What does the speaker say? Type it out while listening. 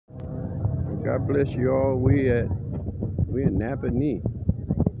God bless you all. We in Napanee.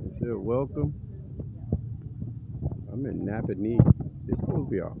 It said welcome. I'm in Napanee. It's supposed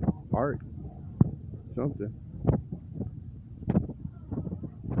to be a art something.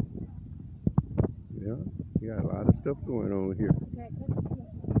 Yeah, we got a lot of stuff going on here.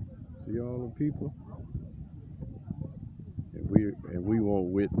 See all the people, and we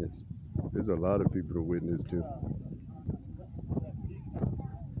won't witness. There's a lot of people to witness to.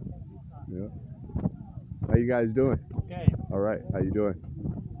 Yeah. How you guys doing? Okay. All right. How you doing?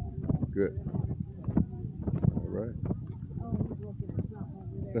 Good. All right.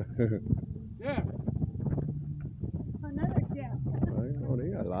 Yeah. Another Jeff. Oh, they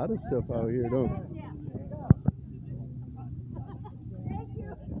got a lot of stuff out here, don't they? Thank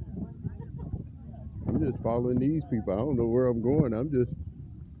you. I'm just following these people. I don't know where I'm going.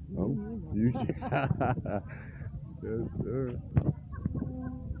 You. Yes, sir.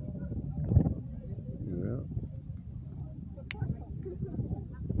 Yeah.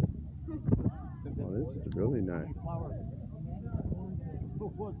 Oh, this is really nice.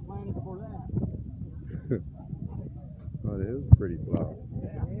 What's planning for that? Oh, it is a pretty flower.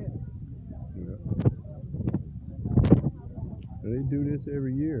 Yeah. And they do this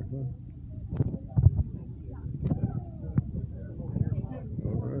every year, huh?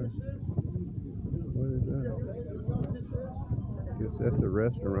 All right. What is that? Guess that's a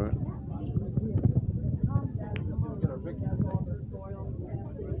restaurant.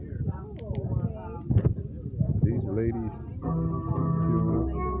 These ladies. All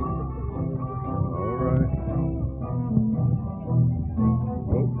right.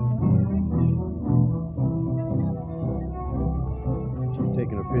 Oh. She's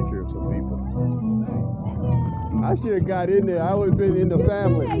taking a picture of some people. I should have got in there. I would have been in the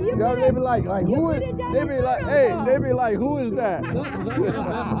family. Y'all, they be like who is? They be like, hey, they be like, who is that? No, because I got a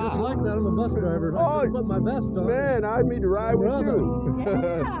vest just like that. I'm a bus driver. I put my vest on. Man, I need to ride with you.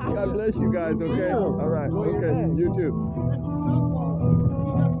 Yeah. God bless you guys, okay? Yeah. All right, okay. You too.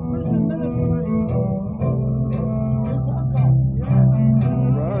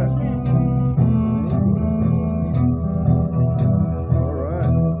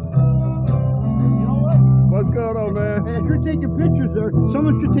 What's going on, man? Hey, if you're taking pictures there,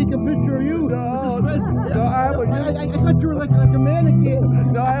 someone should take a picture of you. No, I I thought you were like a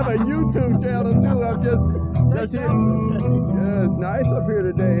mannequin. No, I have a YouTube channel too. I'm just here. Yeah, it's nice up here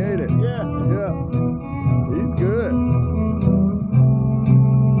today, ain't it? Yeah. Yeah. He's good.